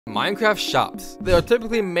Minecraft shops. They are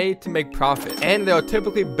typically made to make profit, and they are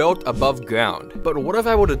typically built above ground. But what if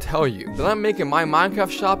I were to tell you that I'm making my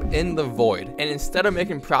Minecraft shop in the void, and instead of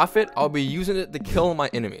making profit, I'll be using it to kill my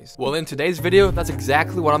enemies? Well, in today's video, that's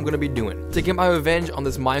exactly what I'm gonna be doing to get my revenge on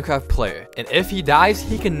this Minecraft player. And if he dies,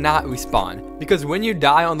 he cannot respawn, because when you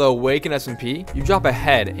die on the Awaken SMP, you drop a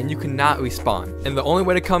head and you cannot respawn. And the only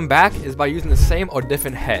way to come back is by using the same or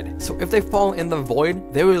different head. So if they fall in the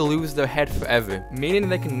void, they will lose their head forever, meaning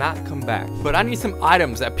they cannot come back. But I need some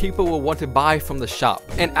items that people will want to buy from the shop,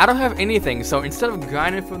 and I don't have anything, so instead of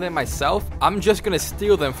grinding for them myself, I'm just gonna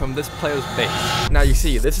steal them from this player's base. Now you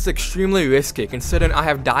see, this is extremely risky considering I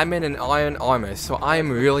have diamond and iron armor, so I am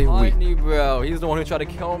really weak. Bro, he's the one who tried to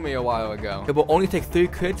kill me a while ago. It will only take 3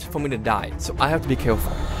 crits for me to die, so I have to be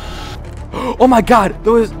careful. Oh my god,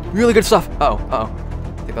 there was really good stuff.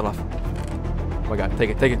 Take that off. Oh my god, take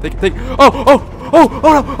it. Oh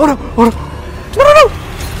no.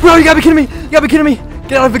 Bro, you gotta be kidding me! You gotta be kidding me!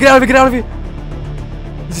 Get out of here!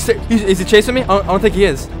 Is he chasing me? I don't think he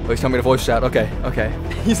is. Oh, he's telling me to voice chat. Okay.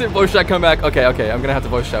 He said voice chat, come back. Okay. I'm gonna have to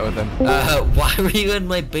voice chat with him. Why were you in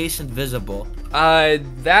my base invisible?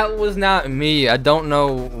 That was not me. I don't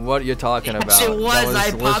know what you're talking about. Yes, it was.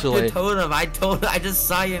 I popped your totem. I just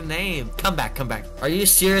saw your name. Come back. Are you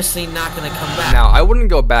seriously not gonna come back? Now, I wouldn't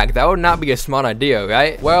go back. That would not be a smart idea,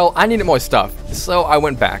 right? Well, I needed more stuff, so I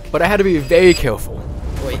went back. But I had to be very careful.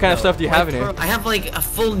 Wait, what kind of stuff do you have in here? I have like a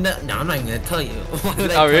full no, I'm not even gonna tell you.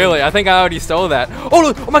 Oh really? I think I already stole that. Oh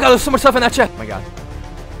look! Oh my god, there's so much stuff in that chest. Oh my god.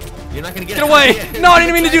 You're not gonna get away! No, I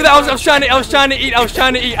didn't mean to do that. I was trying to eat.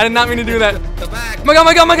 I did not mean to do that. Come back.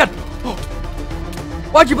 Oh my god. Oh.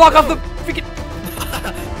 Why'd you block off the freaking...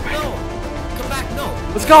 No! Come back, no!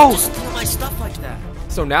 Let's go! Just steal my stuff like that.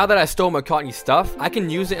 So now that I stole McCartney's stuff, I can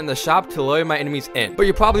use it in the shop to lure my enemies in. But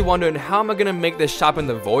you're probably wondering, how am I gonna make this shop in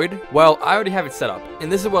the void? Well, I already have it set up,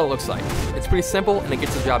 and this is what it looks like. It's pretty simple, and it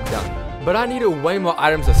gets the job done. But I needed way more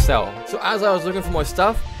items to sell. So as I was looking for more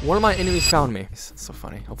stuff, one of my enemies found me. It's so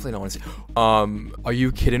funny. Hopefully no one sees. Are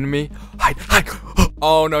you kidding me? Hide.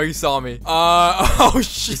 Oh no, he saw me. Oh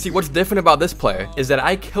shit. You see, what's different about this player is that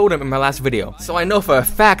I killed him in my last video. So I know for a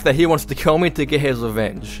fact that he wants to kill me to get his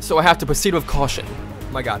revenge. So I have to proceed with caution.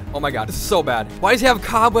 Oh my god, this is so bad. Why does he have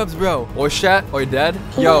cobwebs, bro? Or shat? Or dead?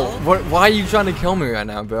 Yo, why are you trying to kill me right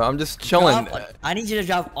now, bro? I'm just chilling. I need you to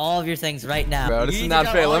drop all of your things right now. Bro, this is not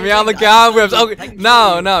fair. Let me out the cobwebs. Okay,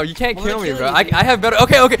 no, you can't kill me, bro. I have better.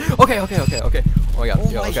 Okay. Oh my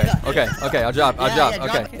god. Yo, okay. I'll drop.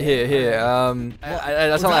 Okay. Here.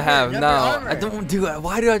 That's all I have. No, I don't do it.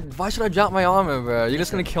 Why should I drop my armor, bro? You're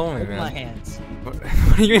just gonna kill me, man. My hands.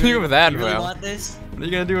 What are you gonna do with that, bro? You really want this? What are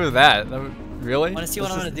you gonna do with that? Really? Want to see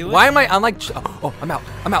what I'm gonna do? Why am I? I'm like. Oh, I'm out.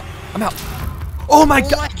 Oh my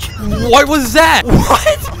god! What was that?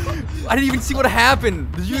 What? I didn't even see what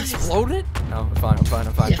happened. Did you explode it? No, I'm fine.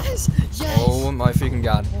 Yes. Oh my freaking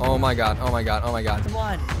god. Oh my god. Come on.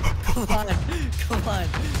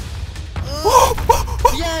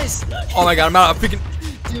 Yes. Oh my god, I'm out. Freaking.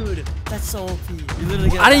 Dude, that's so OP. You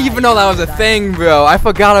literally I didn't even know that was a thing, bro. I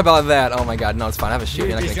forgot about that. Oh my god, no, it's fine. I have a shield.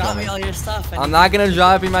 You're not drop gonna me kill all your stuff. I'm not gonna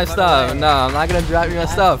drop you my stuff. No, I'm not gonna drop you my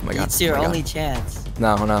stuff. Oh my god. It's your only chance.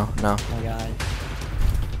 No. Oh my god.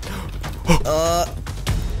 Oh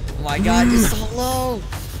my god, you're so low.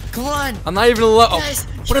 Come on. I'm not even low. Yes,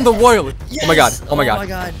 what in the world? Yes. Oh my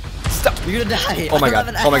god. Stop. You're gonna die. Oh my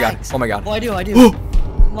god. Oh my god. Oh, I do.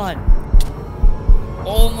 Come on.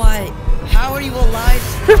 Oh my. How are you alive?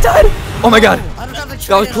 You've died. Oh my god. I don't have a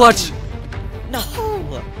that was clutch. No.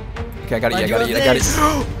 Okay, I gotta eat.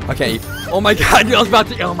 I can't eat. Oh my god, I was about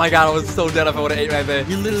to. Oh my god, I was so dead if I would have ate right there.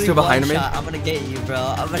 You're literally still behind me. I'm gonna get you, bro.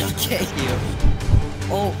 I'm gonna get you.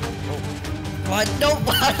 Oh. What? No,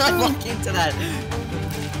 I'm not walking into that.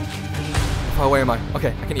 How far away am I?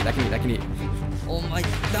 Okay, I can eat. Oh my.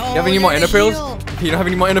 No. You have any more ender pills? You don't have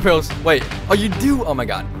any more ender pills. Wait. Oh, you do. Oh my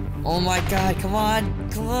god. Oh my god, come on.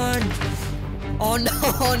 Oh no.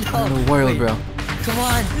 In the world, bro. Come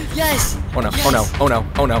on. Yes. Oh no. Yes. Oh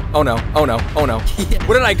no. Yes.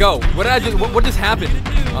 Where did I go? What did I just? What just happened?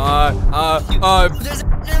 There's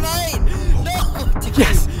an endermine. No.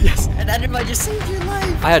 Yes. An endermine just saved your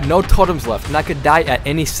life. I had no totems left, and I could die at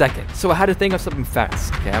any second. So I had to think of something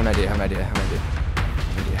fast. Okay, I have an idea.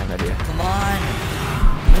 Come on.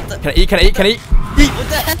 What the? Can I eat? Eat. What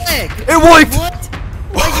the heck? It worked. What?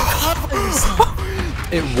 Why you covering yourself?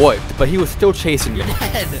 It worked, but he was still chasing me. You're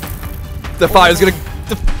dead. The fire's gonna.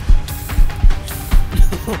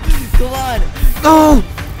 Come on. No.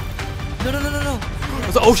 No.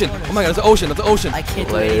 It's an ocean. Oh my god, it's an ocean. I can't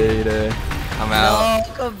do Later. I'm out.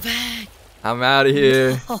 No, come back. I'm out of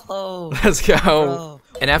here. No. Let's go. Bro.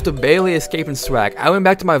 And after barely escaping swag, I went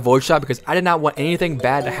back to my void shop because I did not want anything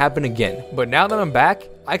bad to happen again. But now that I'm back,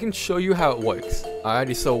 I can show you how it works.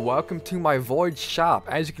 Alrighty, so welcome to my void shop.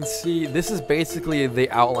 As you can see, this is basically the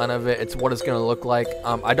outline of it. It's what it's gonna look like.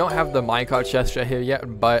 I don't have the minecart chest right here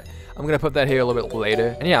yet, but I'm gonna put that here a little bit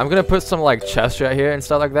later. And yeah, I'm gonna put some like chests right here and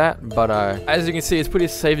stuff like that. But as you can see, it's pretty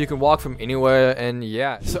safe. You can walk from anywhere, and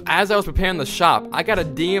yeah. So as I was preparing the shop, I got a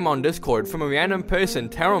DM on Discord from a random person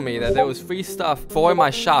telling me that there was free stuff for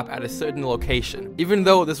my shop at a certain location. Even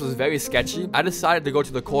though this was very sketchy, I decided to go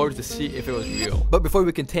to the codes to see if it was real. But before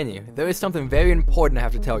we continue, there is something very important I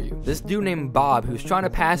have to tell you. This dude named Bob, who's trying to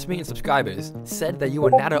pass me in subscribers, said that you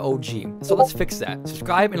are not an OG. So let's fix that.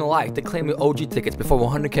 Subscribe and like to claim your OG tickets before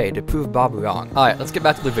 100k to prove Bob wrong. Alright, let's get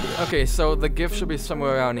back to the video. Okay, so the gift should be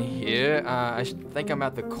somewhere around here. I think I'm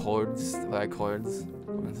at the chords. The right chords.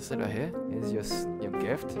 Is it right here? Is your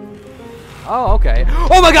gift? Oh, okay.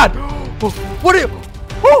 Oh my god! What are you?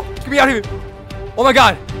 Oh, get me out of here! Oh my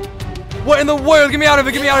god! What in the world? Get me out of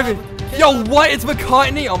it! Get me out of it! Yo, what? It's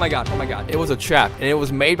McCartney? Oh my god, oh my god. It was a trap, and it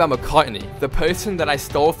was made by McCartney, the person that I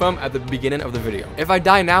stole from at the beginning of the video. If I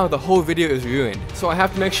die now, the whole video is ruined. So I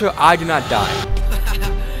have to make sure I do not die.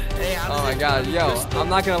 Hey, oh my god, yo, I'm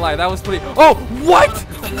not gonna lie, that was pretty— Oh, what?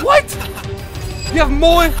 What? You have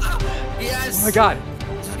more? Yes. Oh my god.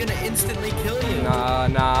 This is gonna instantly kill you.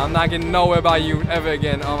 Nah, I'm not getting nowhere by you ever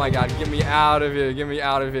again. Oh my god, get me out of here, get me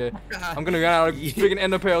out of here. I'm gonna run out of freaking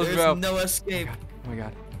ender pearls, bro. There's no escape. Oh my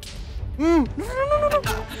god. No.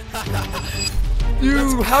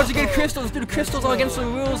 Dude, how'd you get crystals? Dude, crystals are against the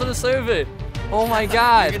rules of the server. Oh my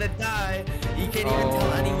god. You're gonna die. You can't even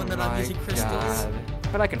tell anyone that I'm using crystals.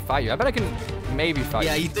 I bet I can fight you. I bet I can maybe fight you.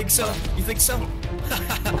 Yeah, you think so? You think so?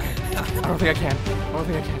 I don't think I can. I don't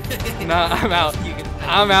think I can. Nah, I'm out.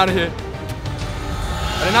 I'm out of here.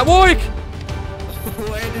 That did not work.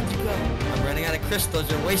 Where did you go? I'm running out of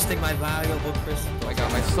crystals. You're wasting my valuable crystals. I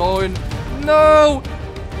got my sword. No.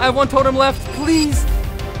 I have one totem left, please.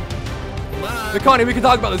 McCartney, we can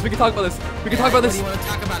talk about this. We can talk about this. We can talk about this. What do you want to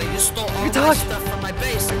talk about? You just stole all my stuff from my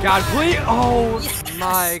base. God, please. Oh yes.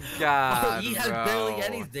 My god. Oh, you have barely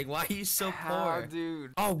anything. Why are you so poor?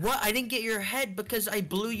 Dude. Oh, what? I didn't get your head because I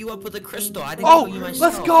blew you up with a crystal. I didn't blow you myself.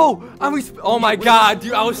 Let's go. Oh my god,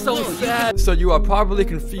 dude. I was so sad. So you are probably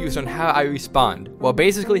confused on how I respawned. Well,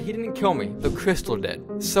 basically, he didn't kill me. The crystal did.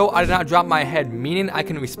 So I did not drop my head, meaning I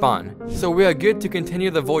can respawn. So we are good to continue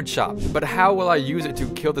the void shop. But how will I use it to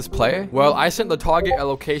kill this player? Well, I sent the target a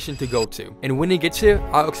location to go to. And when he gets here,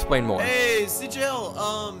 I'll explain more. Hey, CJL,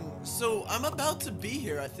 so I'm about to be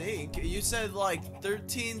here, I think. You said like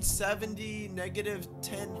 1370 negative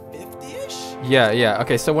 1050-ish? Yeah.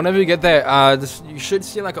 Okay, so whenever you get there, you should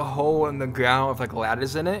see like a hole in the ground with like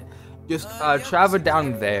ladders in it. Just travel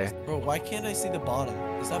down there. Bro, why can't I see the bottom?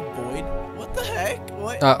 Is that void? What the heck?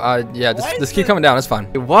 What? Yeah, just keep coming down. It's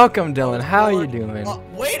fine. Welcome, Dylan. How are you doing?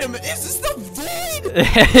 Wait a minute. Is this the void?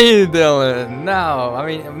 Hey, Dylan. No, I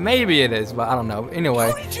mean, maybe it is, but I don't know.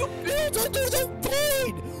 Anyway. How did you build under the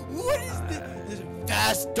void? What is this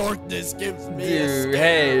vast darkness gives me? Dude,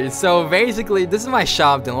 hey, so basically, this is my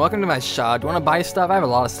shop, Dylan. Welcome to my shop. Do you want to buy stuff? I have a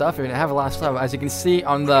lot of stuff. I have a lot of stuff, as you can see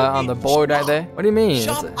on the board right there. What do you mean?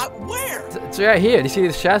 Shop? Where? It's right here. Do you see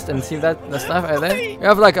this chest and see the stuff right there? We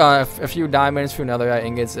have like a few diamonds, a few other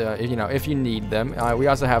ingots, if you need them. We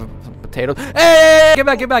also have some potatoes. Hey! Get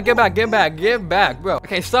back, bro.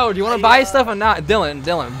 Okay, so do you want to buy stuff or not?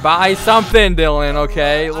 Dylan, buy something, Dylan,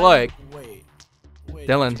 okay? Look. Wait.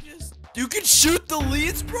 Dylan. You can shoot the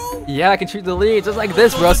leads, bro? Yeah, I can shoot the leads just like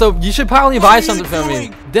this, bro. So you should probably buy something from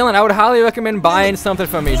me. Dylan, I would highly recommend buying something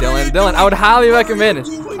from me, Dylan. Dylan, I would highly recommend.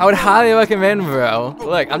 Bro.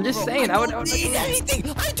 Look, I'm just saying, I would need anything.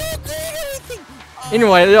 I don't need anything.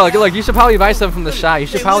 Anyway, look, you should probably buy something from the shop. You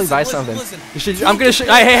should probably buy something. You should. I'm gonna shoot.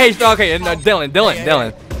 Hey, okay, no,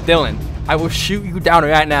 Dylan. I will shoot you down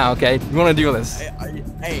right now, okay? You wanna do this?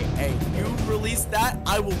 Hey, you release that,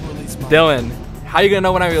 I will release mine. Dylan, how are you gonna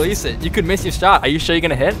know when I release it? You could miss your shot. Are you sure you're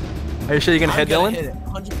gonna hit? Are you sure you're gonna hit, Dylan? Hit it,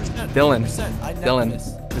 100%. Dylan, 100%. I never Dylan,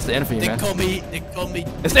 miss. it's the end for you, man. They call me.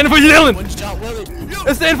 It's the end for you, Dylan. One shot, Willie.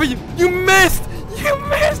 It's the end for you. You missed.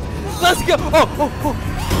 Let's go. Oh.